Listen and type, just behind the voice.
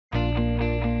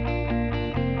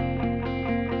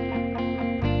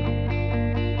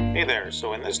Hey there,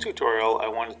 so in this tutorial I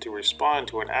wanted to respond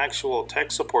to an actual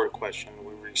tech support question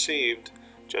we received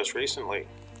just recently.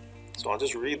 So I'll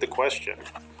just read the question.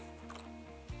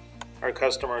 Our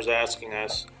customer is asking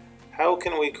us, how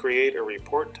can we create a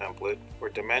report template where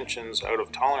dimensions out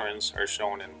of tolerance are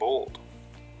shown in bold?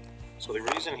 So the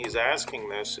reason he's asking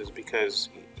this is because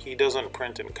he doesn't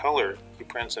print in color, he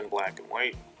prints in black and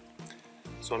white.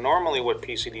 So normally what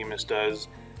PC-DMIS does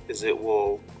is it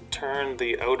will turn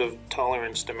the out of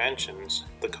tolerance dimensions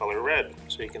the color red.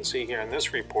 So you can see here in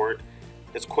this report,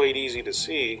 it's quite easy to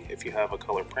see if you have a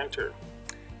color printer.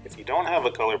 If you don't have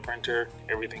a color printer,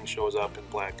 everything shows up in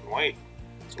black and white.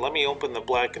 So let me open the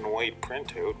black and white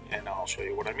printout and I'll show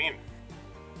you what I mean.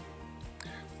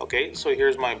 Okay, so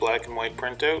here's my black and white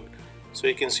printout. So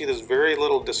you can see there's very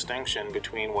little distinction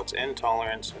between what's in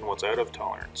tolerance and what's out of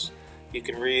tolerance. You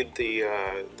can read the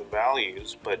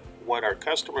values, but what our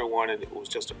customer wanted was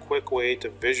just a quick way to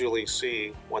visually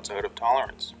see what's out of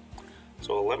tolerance.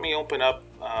 So let me open up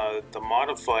the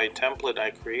modified template I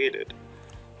created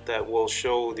that will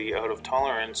show the out of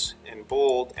tolerance in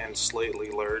bold and slightly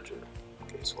larger.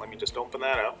 Okay, so let me just open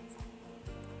that up.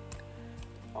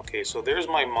 Okay, so there's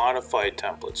my modified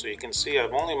template. So you can see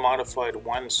I've only modified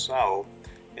one cell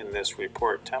in this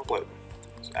report template.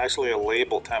 It's actually a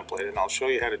label template, and I'll show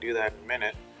you how to do that in a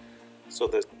minute. So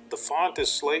the font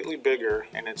is slightly bigger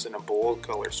and it's in a bold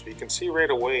color, so you can see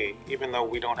right away, even though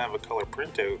we don't have a color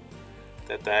printout,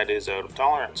 that is out of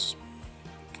tolerance.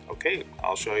 Okay,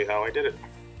 I'll show you how I did it.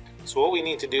 So what we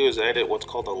need to do is edit what's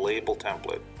called a label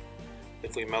template.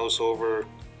 If we mouse over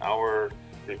our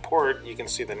report, you can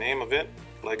see the name of it,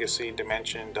 legacy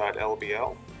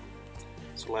dimension.lbl.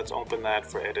 So let's open that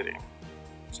for editing.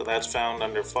 So that's found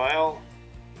under File,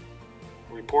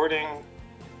 Reporting,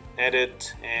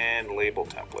 Edit, and Label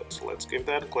Template. So let's give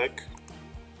that a click,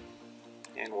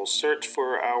 and we'll search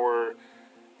for our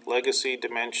legacy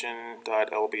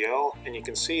dimension.lbl, and you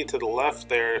can see to the left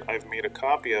there I've made a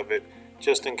copy of it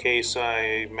just in case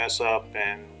I mess up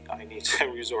and I need to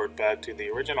resort back to the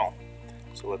original.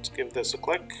 So let's give this a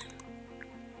click,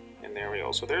 and there we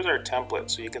go. So there's our template.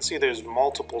 So you can see there's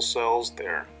multiple cells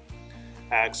there,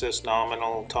 axis,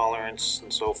 nominal, tolerance,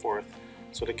 and so forth.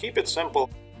 So to keep it simple,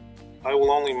 I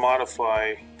will only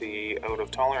modify the out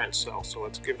of tolerance cell. So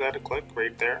let's give that a click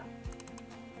right there.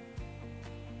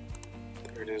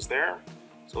 There it is there.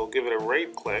 So we'll give it a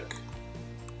right click,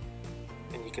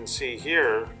 and you can see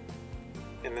here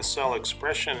in the cell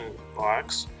expression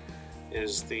box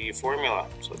is the formula.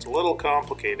 So it's a little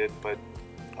complicated, but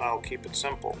I'll keep it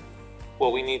simple.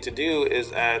 What we need to do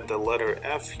is add the letter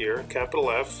F here,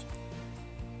 capital F.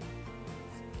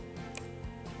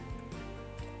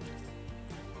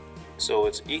 So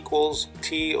it's equals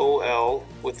TOL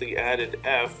with the added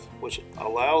F, which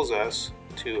allows us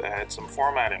to add some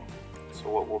formatting. So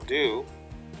what we'll do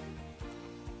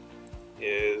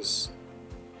is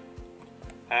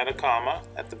add a comma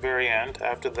at the very end,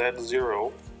 after that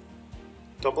 0,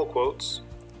 double quotes,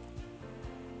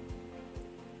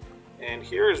 and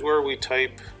here's where we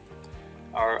type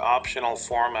our optional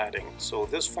formatting. So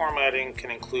this formatting can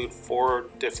include 4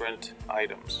 different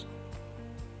items: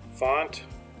 font,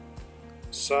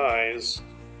 size,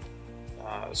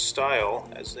 style,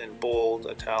 as in bold,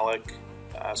 italic,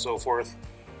 so forth,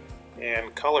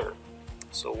 and color.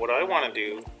 So what I want to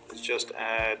do is just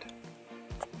add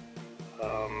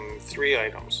 3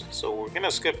 items. So we're going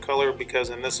to skip color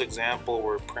because in this example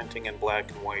we're printing in black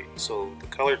and white, so the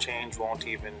color change won't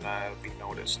even be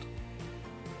noticed.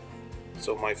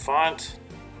 So my font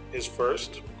is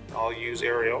first. I'll use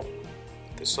Arial.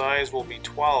 The size will be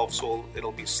 12, so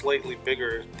it'll be slightly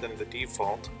bigger than the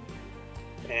default.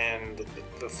 And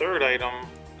the third item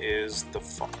is the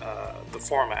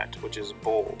format, which is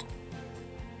bold.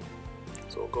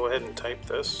 So we'll go ahead and type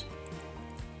this.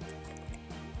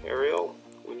 Arial,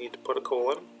 we need to put a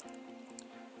colon.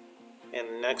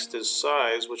 And next is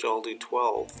size, which I'll do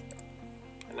 12.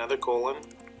 Another colon.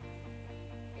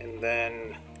 And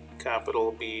then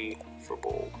capital B for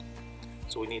bold.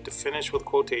 So we need to finish with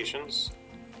quotations.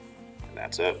 And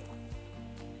that's it.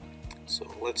 So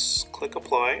let's click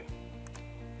apply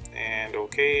and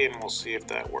OK, and we'll see if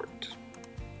that worked.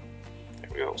 There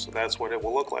we go. So that's what it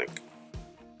will look like.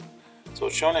 So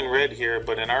it's shown in red here,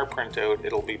 but in our printout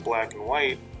it'll be black and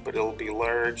white, but it'll be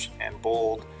large and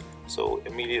bold, so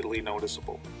immediately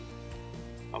noticeable.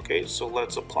 Okay, so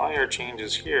let's apply our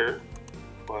changes here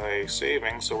by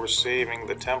saving. So we're saving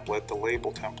the template, the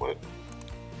label template,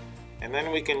 and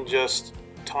then we can just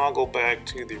toggle back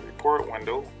to the report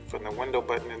window from the window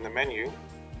button in the menu,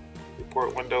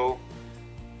 report window,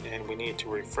 and we need to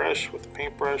refresh with the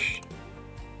paintbrush,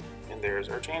 and there's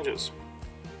our changes.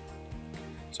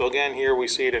 So again, here we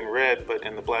see it in red, but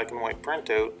in the black and white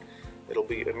printout, it'll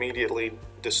be immediately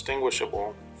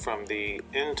distinguishable from the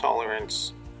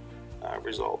intolerance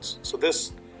results. So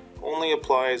this only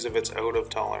applies if it's out of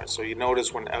tolerance. So you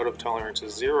notice when out of tolerance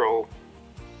is 0,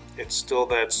 it's still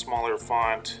that smaller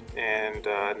font, and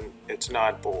it's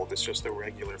not bold, it's just a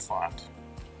regular font.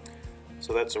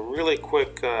 So that's a really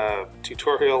quick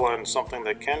tutorial on something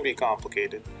that can be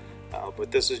complicated,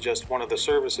 but this is just one of the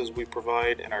services we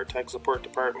provide in our tech support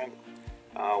department.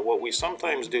 What we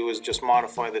sometimes do is just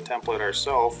modify the template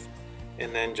ourselves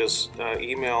and then just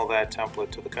email that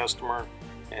template to the customer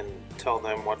and tell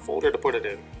them what folder to put it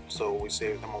in, so we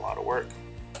save them a lot of work.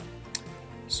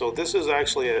 So this is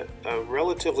actually a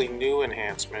relatively new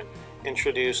enhancement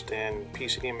introduced in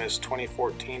PC-DMIS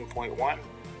 2014.1.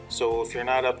 So if you're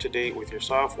not up to date with your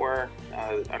software,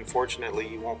 unfortunately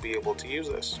you won't be able to use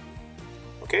this.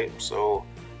 Okay, so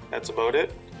that's about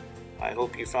it. I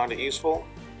hope you found it useful.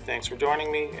 Thanks for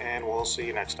joining me, and we'll see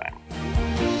you next time.